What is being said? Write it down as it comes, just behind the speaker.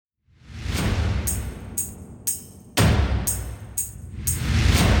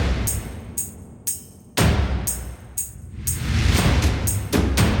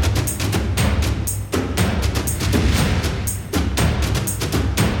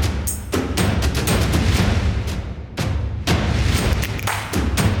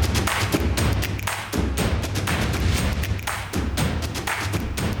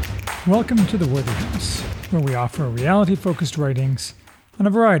Welcome to The Worthy House, where we offer reality-focused writings on a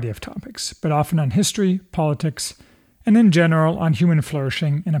variety of topics, but often on history, politics, and in general on human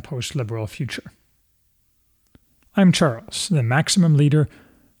flourishing in a post-liberal future. I'm Charles, the maximum leader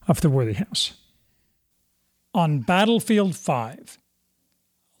of The Worthy House. On Battlefield 5.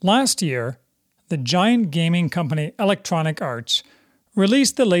 Last year, the giant gaming company Electronic Arts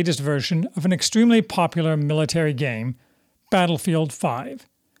released the latest version of an extremely popular military game, Battlefield 5.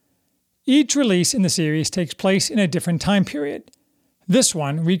 Each release in the series takes place in a different time period. This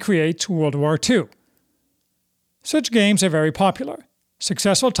one recreates World War II. Such games are very popular.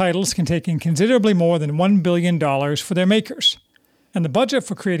 Successful titles can take in considerably more than $1 billion for their makers, and the budget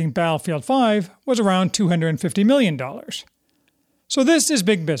for creating Battlefield 5 was around $250 million. So this is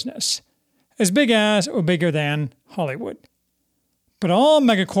big business, as big as or bigger than Hollywood. But all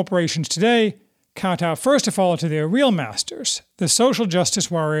megacorporations today kowtow first of all to their real masters, the social justice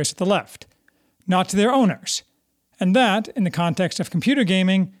warriors at the left, not to their owners. And that, in the context of computer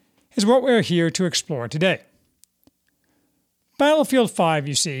gaming, is what we're here to explore today. Battlefield 5,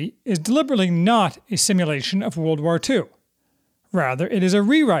 you see, is deliberately not a simulation of World War II. Rather, it is a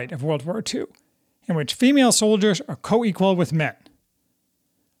rewrite of World War II, in which female soldiers are co-equal with men.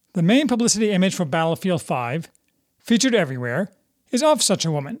 The main publicity image for Battlefield 5, featured everywhere, is of such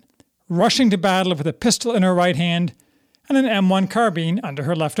a woman, rushing to battle with a pistol in her right hand and an M1 carbine under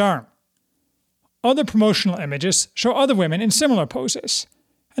her left arm. Other promotional images show other women in similar poses,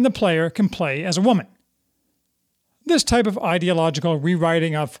 and the player can play as a woman. This type of ideological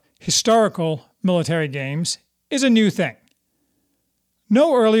rewriting of historical military games is a new thing.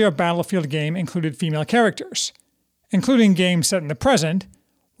 No earlier Battlefield game included female characters, including games set in the present,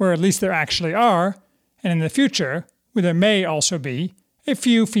 where at least there actually are, and in the future, where there may also be, a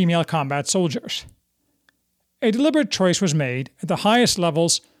few female combat soldiers. A deliberate choice was made at the highest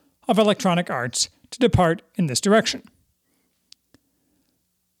levels of Electronic Arts to depart in this direction.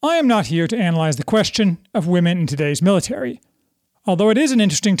 I am not here to analyze the question of women in today's military, although it is an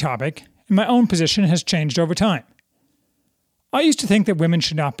interesting topic and my own position has changed over time. I used to think that women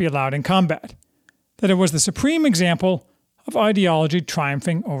should not be allowed in combat, that it was the supreme example of ideology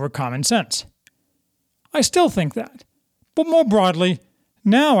triumphing over common sense. I still think that, but more broadly,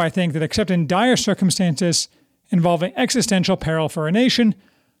 now I think that except in dire circumstances involving existential peril for a nation,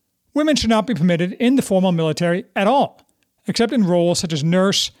 women should not be permitted in the formal military at all, except in roles such as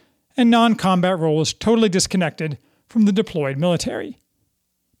nurse and non-combat roles totally disconnected from the deployed military.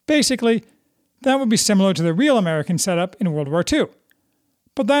 Basically, that would be similar to the real American setup in World War II,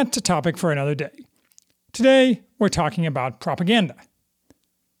 but that's a topic for another day. Today, we're talking about propaganda.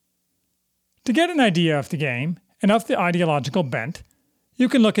 To get an idea of the game and of the ideological bent, you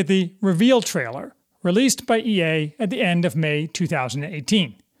can look at the Reveal trailer released by EA at the end of May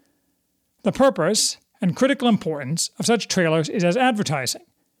 2018. The purpose and critical importance of such trailers is as advertising,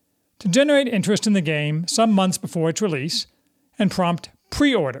 to generate interest in the game some months before its release and prompt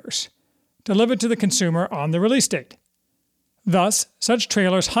pre-orders, delivered to the consumer on the release date. Thus, such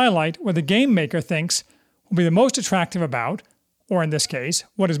trailers highlight what the game maker thinks will be the most attractive about, or in this case,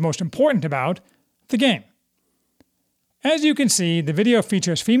 what is most important about, the game. As you can see, the video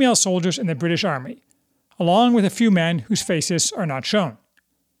features female soldiers in the British Army, along with a few men whose faces are not shown.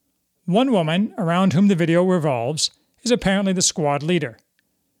 One woman, around whom the video revolves, is apparently the squad leader.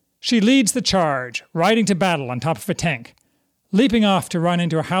 She leads the charge, riding to battle on top of a tank, leaping off to run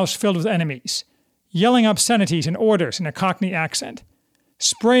into a house filled with enemies, yelling obscenities and orders in a Cockney accent,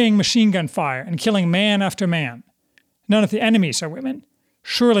 spraying machine gun fire and killing man after man. None of the enemies are women,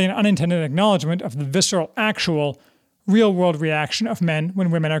 surely an unintended acknowledgement of the visceral, actual, real-world reaction of men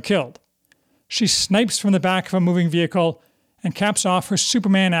when women are killed. She snipes from the back of a moving vehicle and caps off her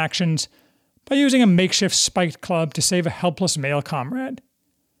Superman actions by using a makeshift spiked club to save a helpless male comrade.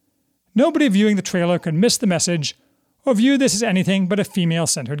 Nobody viewing the trailer could miss the message or view this as anything but a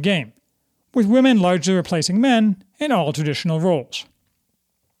female-centered game, with women largely replacing men in all traditional roles.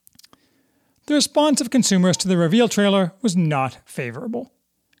 The response of consumers to the Reveal trailer was not favorable.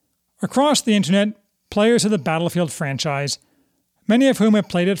 Across the internet, players of the Battlefield franchise, many of whom have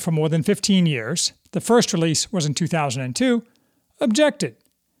played it for more than 15 years, the first release was in 2002, objected.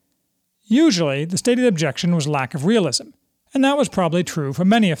 Usually, the stated objection was lack of realism, and that was probably true for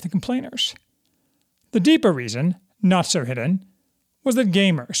many of the complainers. The deeper reason, not so hidden, was that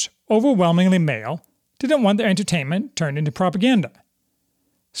gamers, overwhelmingly male, didn't want their entertainment turned into propaganda.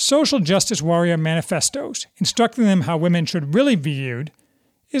 Social justice warrior manifestos instructing them how women should really be viewed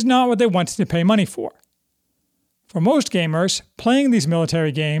is not what they wanted to pay money for. For most gamers, playing these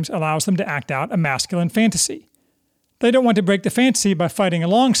military games allows them to act out a masculine fantasy, They don't want to break the fantasy by fighting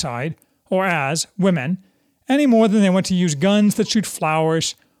alongside, or as, women, any more than they want to use guns that shoot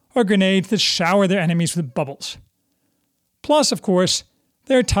flowers or grenades that shower their enemies with bubbles. Plus, of course,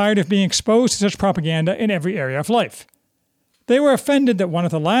 they're tired of being exposed to such propaganda in every area of life. They were offended that one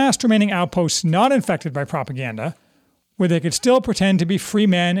of the last remaining outposts not infected by propaganda, where they could still pretend to be free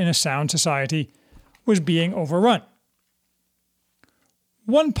men in a sound society, was being overrun.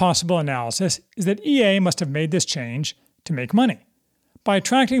 One possible analysis is that EA must have made this change to make money, by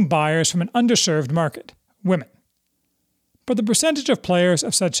attracting buyers from an underserved market, women. But the percentage of players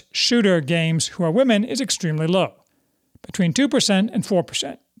of such shooter games who are women is extremely low, between 2% and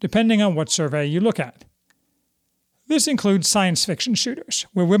 4%, depending on what survey you look at. This includes science fiction shooters,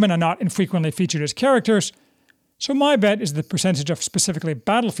 where women are not infrequently featured as characters, so my bet is the percentage of specifically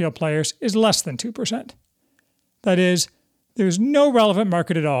Battlefield players is less than 2%. That is, there is no relevant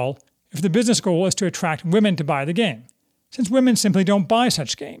market at all if the business goal is to attract women to buy the game, since women simply don't buy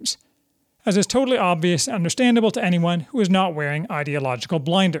such games, as is totally obvious and understandable to anyone who is not wearing ideological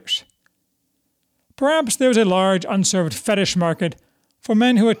blinders. Perhaps there is a large unserved fetish market for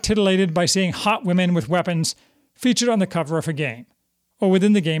men who are titillated by seeing hot women with weapons featured on the cover of a game, or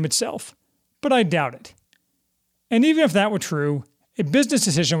within the game itself, but I doubt it. And even if that were true, a business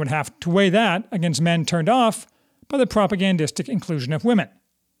decision would have to weigh that against men turned off by the propagandistic inclusion of women.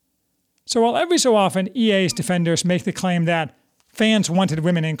 So while every so often EA's defenders make the claim that fans wanted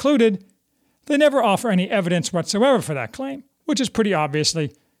women included, they never offer any evidence whatsoever for that claim, which is pretty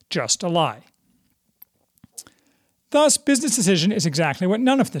obviously just a lie. Thus, business decision is exactly what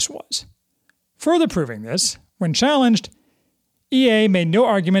none of this was. Further proving this, when challenged, EA made no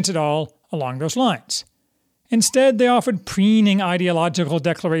arguments at all along those lines. Instead, they offered preening ideological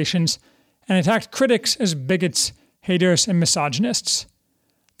declarations and attacked critics as bigots, haters, and misogynists.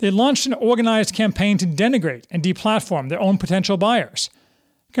 They launched an organized campaign to denigrate and deplatform their own potential buyers,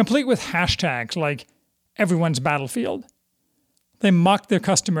 complete with hashtags like everyone's Battlefield. They mocked their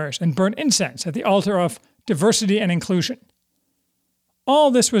customers and burned incense at the altar of diversity and inclusion.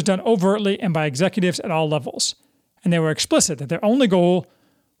 All this was done overtly and by executives at all levels, and they were explicit that their only goal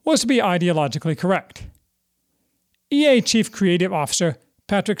was to be ideologically correct. EA Chief Creative Officer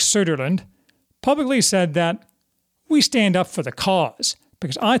Patrick Söderlund publicly said that, "We stand up for the cause,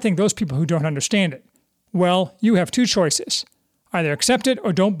 because I think those people who don't understand it, well, you have two choices. Either accept it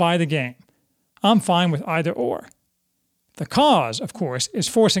or don't buy the game. I'm fine with either or." The cause, of course, is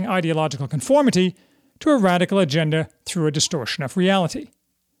forcing ideological conformity to a radical agenda through a distortion of reality.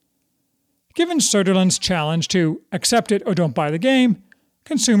 Given Söderlund's challenge to accept it or don't buy the game,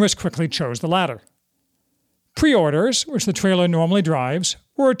 consumers quickly chose the latter. Pre-orders, which the trailer normally drives,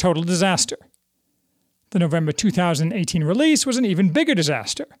 were a total disaster. The November 2018 release was an even bigger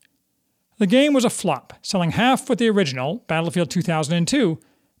disaster. The game was a flop, selling half what the original Battlefield 2002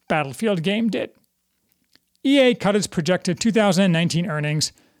 Battlefield game did. EA cut its projected 2019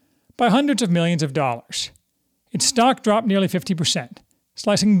 earnings by hundreds of millions of dollars. Its stock dropped nearly 50%,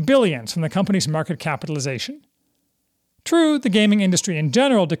 slicing billions from the company's market capitalization. True, the gaming industry in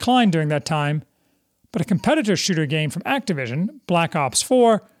general declined during that time, but a competitor shooter game from Activision, Black Ops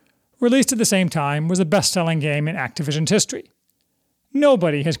 4, released at the same time, was the best-selling game in Activision's history.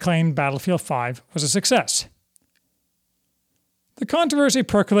 Nobody has claimed Battlefield 5 was a success. The controversy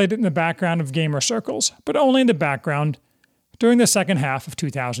percolated in the background of gamer circles, but only in the background, during the second half of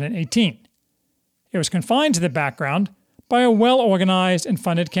 2018. It was confined to the background by a well-organized and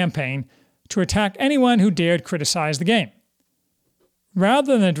funded campaign to attack anyone who dared criticize the game.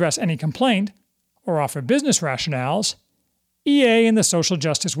 Rather than address any complaint or offer business rationales, EA and the social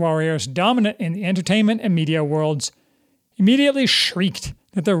justice warriors dominant in the entertainment and media worlds immediately shrieked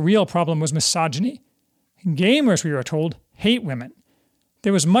that the real problem was misogyny. Gamers, we were told, hate women.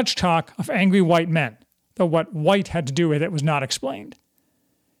 There was much talk of angry white men, though what white had to do with it was not explained.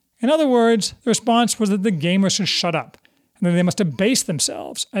 In other words, the response was that the gamers should shut up, and that they must abase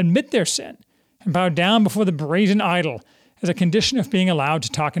themselves, admit their sin, and bow down before the brazen idol as a condition of being allowed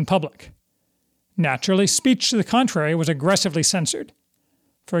to talk in public. Naturally, speech to the contrary was aggressively censored.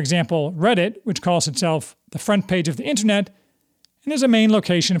 For example, Reddit, which calls itself the front page of the internet, and is a main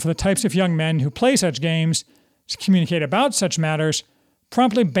location for the types of young men who play such games to communicate about such matters,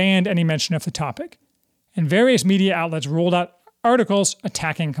 promptly banned any mention of the topic, and various media outlets rolled out articles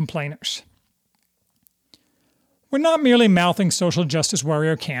attacking complainers. We're not merely mouthing social justice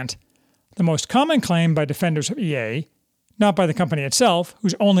warrior cant. The most common claim by defenders of EA, not by the company itself,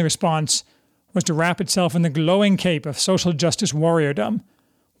 whose only response was to wrap itself in the glowing cape of social justice warriordom,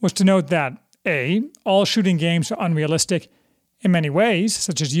 was to note that A, all shooting games are unrealistic in many ways,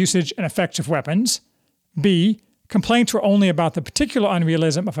 such as usage and effects of weapons, B, complaints were only about the particular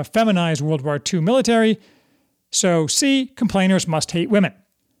unrealism of a feminized World War II military, so C. Complainers must hate women.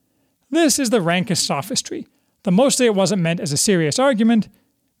 This is the rankest sophistry, though mostly it wasn't meant as a serious argument,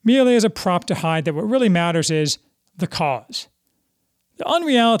 merely as a prop to hide that what really matters is the cause. The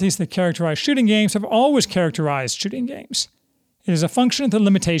unrealities that characterize shooting games have always characterized shooting games. It is a function of the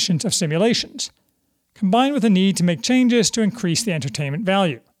limitations of simulations, combined with the need to make changes to increase the entertainment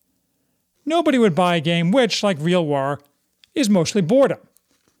value. Nobody would buy a game which, like Real War, is mostly boredom.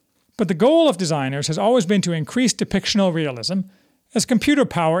 But the goal of designers has always been to increase depictional realism as computer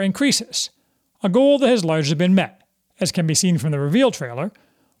power increases, a goal that has largely been met, as can be seen from the reveal trailer,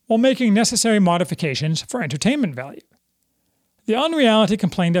 while making necessary modifications for entertainment value. The unreality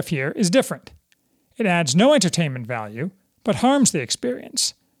complained of here is different. It adds no entertainment value, but harms the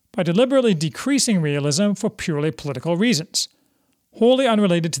experience by deliberately decreasing realism for purely political reasons, wholly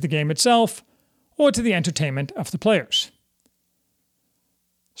unrelated to the game itself or to the entertainment of the players.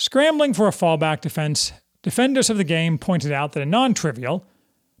 Scrambling for a fallback defense, defenders of the game pointed out that a non-trivial,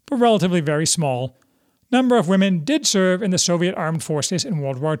 but relatively very small, number of women did serve in the Soviet armed forces in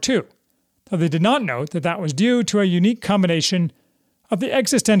World War II, though they did not note that that was due to a unique combination of the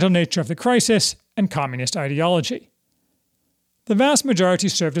existential nature of the crisis and communist ideology. The vast majority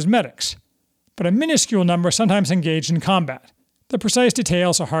served as medics, but a minuscule number sometimes engaged in combat. The precise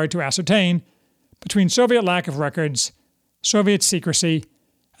details are hard to ascertain between Soviet lack of records, Soviet secrecy,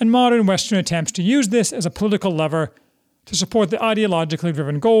 and modern Western attempts to use this as a political lever to support the ideologically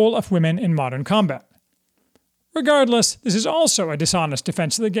driven goal of women in modern combat. Regardless, this is also a dishonest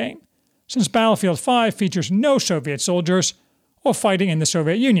defense of the game, since Battlefield 5 features no Soviet soldiers or fighting in the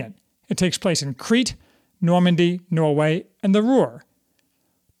Soviet Union. It takes place in Crete, Normandy, Norway, and the Ruhr.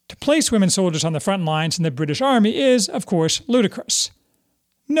 To place women soldiers on the front lines in the British Army is, of course, ludicrous.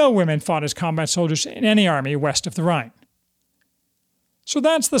 No women fought as combat soldiers in any army west of the Rhine. So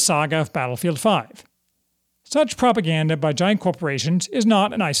that's the saga of Battlefield 5. Such propaganda by giant corporations is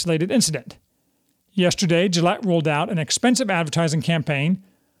not an isolated incident. Yesterday, Gillette rolled out an expensive advertising campaign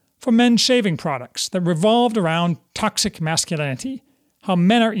for men's shaving products that revolved around toxic masculinity, how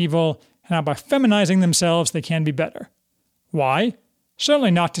men are evil, and how by feminizing themselves they can be better. Why?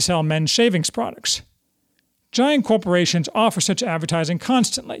 Certainly not to sell men's shavings products. Giant corporations offer such advertising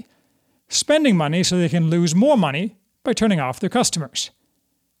constantly, spending money so they can lose more money by turning off their customers.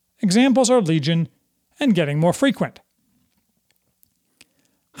 Examples are legion and getting more frequent.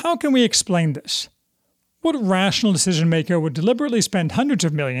 How can we explain this? What rational decision maker would deliberately spend hundreds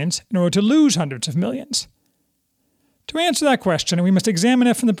of millions in order to lose hundreds of millions? To answer that question, we must examine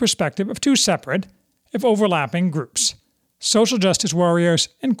it from the perspective of two separate, if overlapping, groups: social justice warriors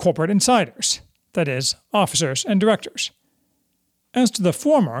and corporate insiders, that is, officers and directors. As to the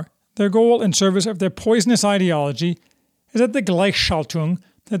former, their goal in service of their poisonous ideology is that the Gleichschaltung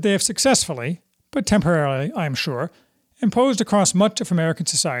that they have successfully, but temporarily, I am sure, imposed across much of American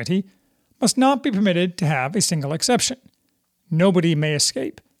society must not be permitted to have a single exception. Nobody may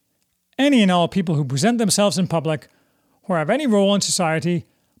escape. Any and all people who present themselves in public or have any role in society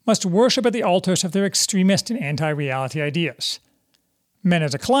must worship at the altars of their extremist and anti-reality ideas. Men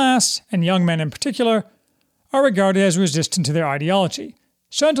as a class, and young men in particular, are regarded as resistant to their ideology,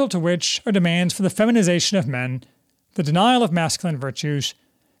 central to which are demands for the feminization of men, the denial of masculine virtues,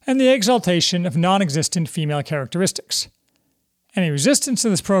 and the exaltation of non-existent female characteristics. Any resistance to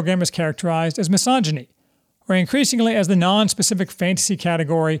this program is characterized as misogyny, or increasingly as the non-specific fantasy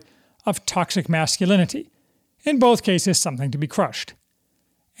category of toxic masculinity, in both cases something to be crushed.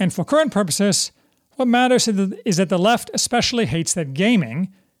 And for current purposes, what matters is that the left especially hates that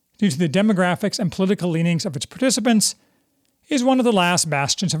gaming, due to the demographics and political leanings of its participants, is one of the last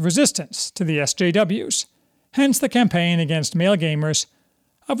bastions of resistance to the SJWs, hence the campaign against male gamers,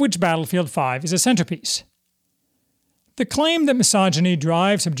 of which Battlefield 5 is a centerpiece. The claim that misogyny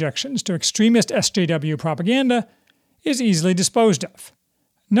drives objections to extremist SJW propaganda is easily disposed of,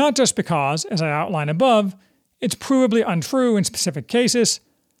 not just because, as I outline above, it's provably untrue in specific cases,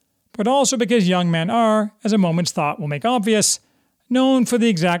 but also because young men are, as a moment's thought will make obvious, known for the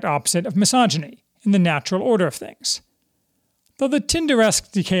exact opposite of misogyny in the natural order of things. Though the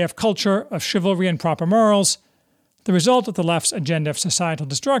Tinderesque decay of culture, of chivalry and proper morals, the result of the left's agenda of societal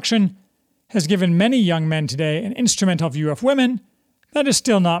destruction, has given many young men today an instrumental view of women that is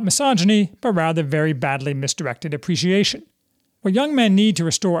still not misogyny, but rather very badly misdirected appreciation. What young men need to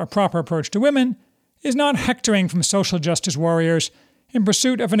restore a proper approach to women is not hectoring from social justice warriors in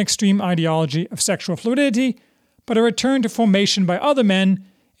pursuit of an extreme ideology of sexual fluidity, but a return to formation by other men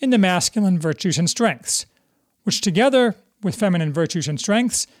in the masculine virtues and strengths, which together with feminine virtues and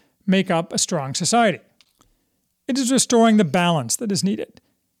strengths make up a strong society. it is restoring the balance that is needed.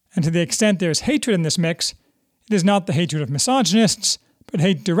 And to the extent there is hatred in this mix, it is not the hatred of misogynists, but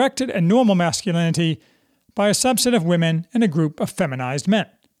hate directed at normal masculinity by a subset of women and a group of feminized men.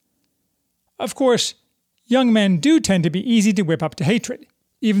 Of course, young men do tend to be easy to whip up to hatred,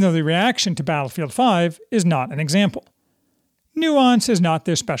 even though the reaction to Battlefield 5 is not an example. Nuance is not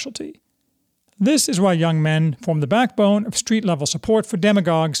their specialty. This is why young men form the backbone of street-level support for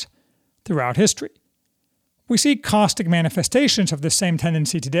demagogues throughout history. We see caustic manifestations of this same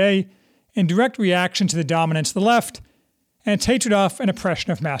tendency today in direct reaction to the dominance of the left and its hatred of and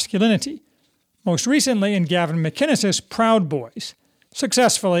oppression of masculinity, most recently in Gavin McInnes's Proud Boys,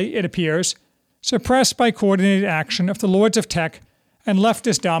 successfully, it appears, suppressed by coordinated action of the lords of tech and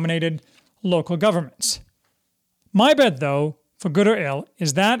leftist-dominated local governments. My bet, though, for good or ill,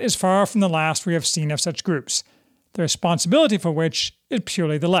 is that is far from the last we have seen of such groups, the responsibility for which is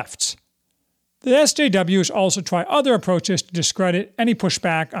purely the left's. The SJWs also try other approaches to discredit any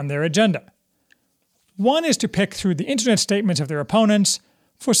pushback on their agenda. One is to pick through the internet statements of their opponents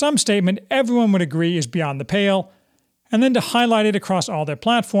for some statement everyone would agree is beyond the pale, and then to highlight it across all their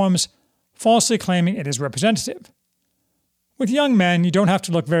platforms, falsely claiming it is representative. With young men, you don't have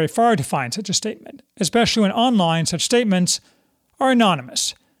to look very far to find such a statement, especially when online such statements are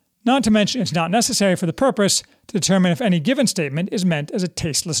anonymous, not to mention it's not necessary for the purpose to determine if any given statement is meant as a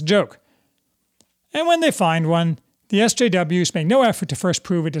tasteless joke. And when they find one, the SJWs make no effort to first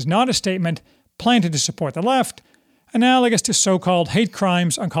prove it is not a statement planted to support the left, analogous to so-called hate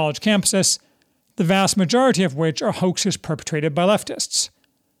crimes on college campuses, the vast majority of which are hoaxes perpetrated by leftists.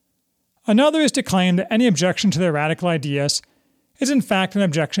 Another is to claim that any objection to their radical ideas is in fact an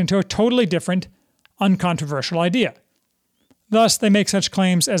objection to a totally different, uncontroversial idea. Thus, they make such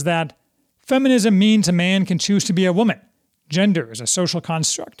claims as that feminism means a man can choose to be a woman, gender is a social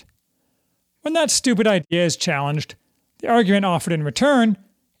construct. When that stupid idea is challenged, the argument offered in return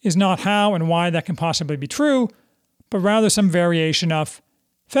is not how and why that can possibly be true, but rather some variation of,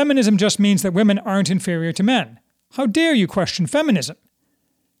 feminism just means that women aren't inferior to men. How dare you question feminism?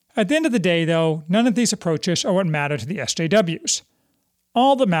 At the end of the day, though, none of these approaches are what matter to the SJWs.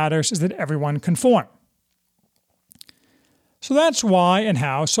 All that matters is that everyone conform. So that's why and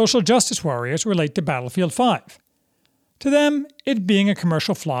how social justice warriors relate to Battlefield 5. To them, it being a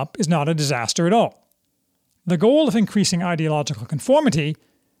commercial flop is not a disaster at all. The goal of increasing ideological conformity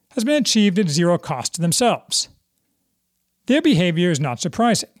has been achieved at zero cost to themselves. Their behavior is not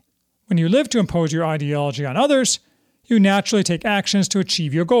surprising. When you live to impose your ideology on others, you naturally take actions to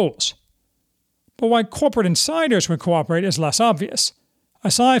achieve your goals. But why corporate insiders would cooperate is less obvious,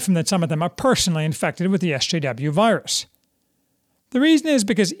 aside from that some of them are personally infected with the SJW virus. The reason is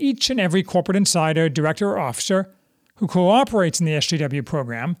because each and every corporate insider, director, or officer who cooperates in the SJW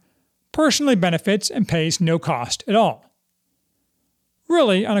program personally benefits and pays no cost at all.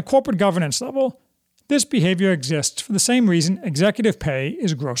 Really, on a corporate governance level, this behavior exists for the same reason executive pay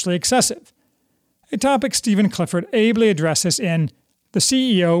is grossly excessive, a topic Stephen Clifford ably addresses in The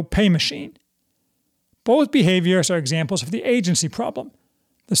CEO Pay Machine. Both behaviors are examples of the agency problem,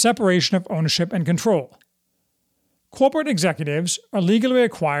 the separation of ownership and control. Corporate executives are legally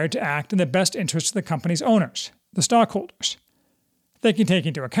required to act in the best interests of the company's owners, the stockholders. They can take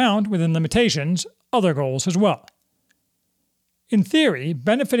into account, within limitations, other goals as well. In theory,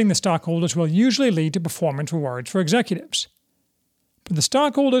 benefiting the stockholders will usually lead to performance rewards for executives. But the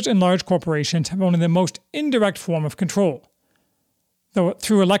stockholders in large corporations have only the most indirect form of control, though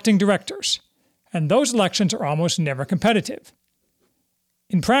through electing directors, and those elections are almost never competitive.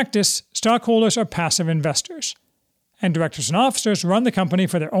 In practice, stockholders are passive investors, and directors and officers run the company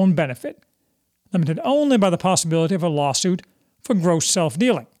for their own benefit, limited only by the possibility of a lawsuit for gross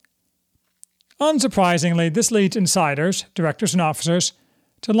self-dealing. Unsurprisingly, this leads insiders, directors and officers,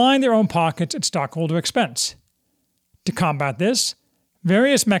 to line their own pockets at stockholder expense. To combat this,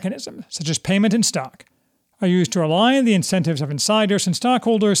 various mechanisms, such as payment in stock, are used to align the incentives of insiders and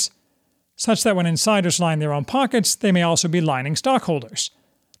stockholders, such that when insiders line their own pockets, they may also be lining stockholders,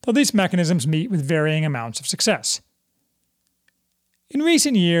 though these mechanisms meet with varying amounts of success. In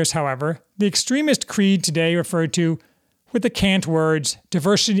recent years, however, the extremist creed today referred to with the cant words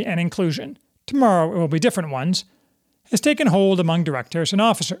diversity and inclusion, tomorrow it will be different ones, has taken hold among directors and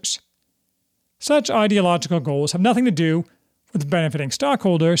officers. Such ideological goals have nothing to do with benefiting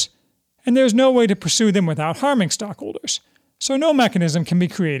stockholders, and there is no way to pursue them without harming stockholders, so no mechanism can be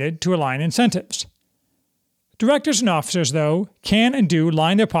created to align incentives. Directors and officers, though, can and do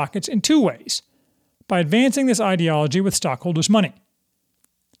line their pockets in two ways: by advancing this ideology with stockholders' money.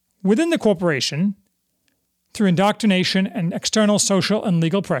 Within the corporation, through indoctrination and external social and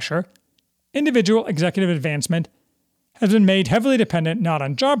legal pressure, individual executive advancement has been made heavily dependent not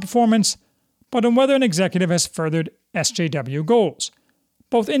on job performance, but on whether an executive has furthered SJW goals,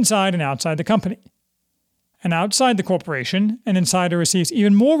 both inside and outside the company. And outside the corporation, an insider receives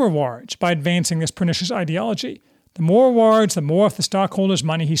even more rewards by advancing this pernicious ideology. The more rewards, the more of the stockholders'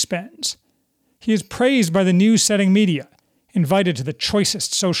 money he spends. He is praised by the news-setting media, invited to the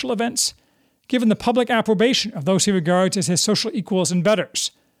choicest social events, given the public approbation of those he regards as his social equals and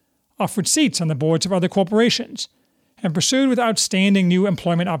betters, offered seats on the boards of other corporations, and pursued with outstanding new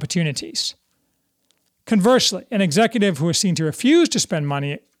employment opportunities. Conversely, an executive who is seen to refuse to spend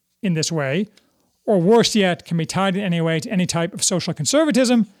money in this way, or worse yet, can be tied in any way to any type of social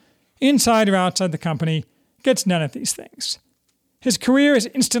conservatism, inside or outside the company, gets none of these things. His career is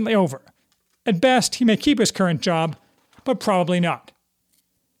instantly over. At best, he may keep his current job, but probably not.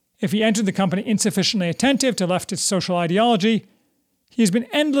 If he entered the company insufficiently attentive to leftist social ideology, he has been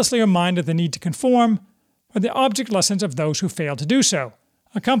endlessly reminded of the need to conform, by the object lessons of those who fail to do so,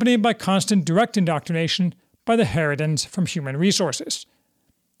 accompanied by constant direct indoctrination by the harridans from human resources.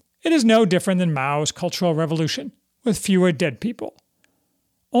 It is no different than Mao's Cultural Revolution, with fewer dead people.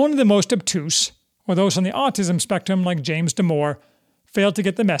 Only the most obtuse, or those on the autism spectrum like James Damore, fail to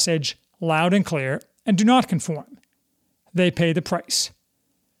get the message loud and clear and do not conform. They pay the price.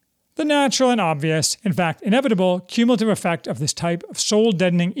 The natural and obvious, in fact inevitable, cumulative effect of this type of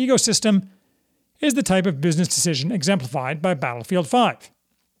soul-deadening ecosystem is the type of business decision exemplified by Battlefield 5.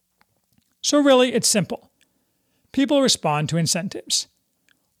 So really, it's simple. People respond to incentives.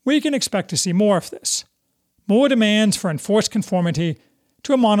 We can expect to see more of this. More demands for enforced conformity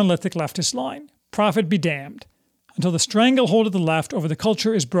to a monolithic leftist line, profit be damned, until the stranglehold of the left over the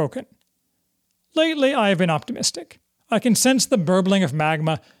culture is broken. Lately, I have been optimistic. I can sense the burbling of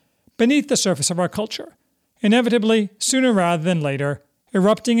magma beneath the surface of our culture, inevitably, sooner rather than later,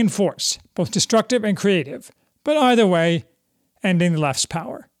 erupting in force, both destructive and creative, but either way, ending the left's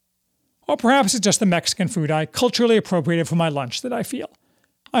power. Or perhaps it's just the Mexican food I culturally appropriated for my lunch that I feel.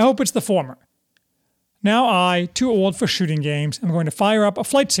 I hope it's the former. Now I, too old for shooting games, am going to fire up a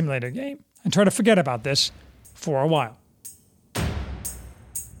flight simulator game and try to forget about this for a while.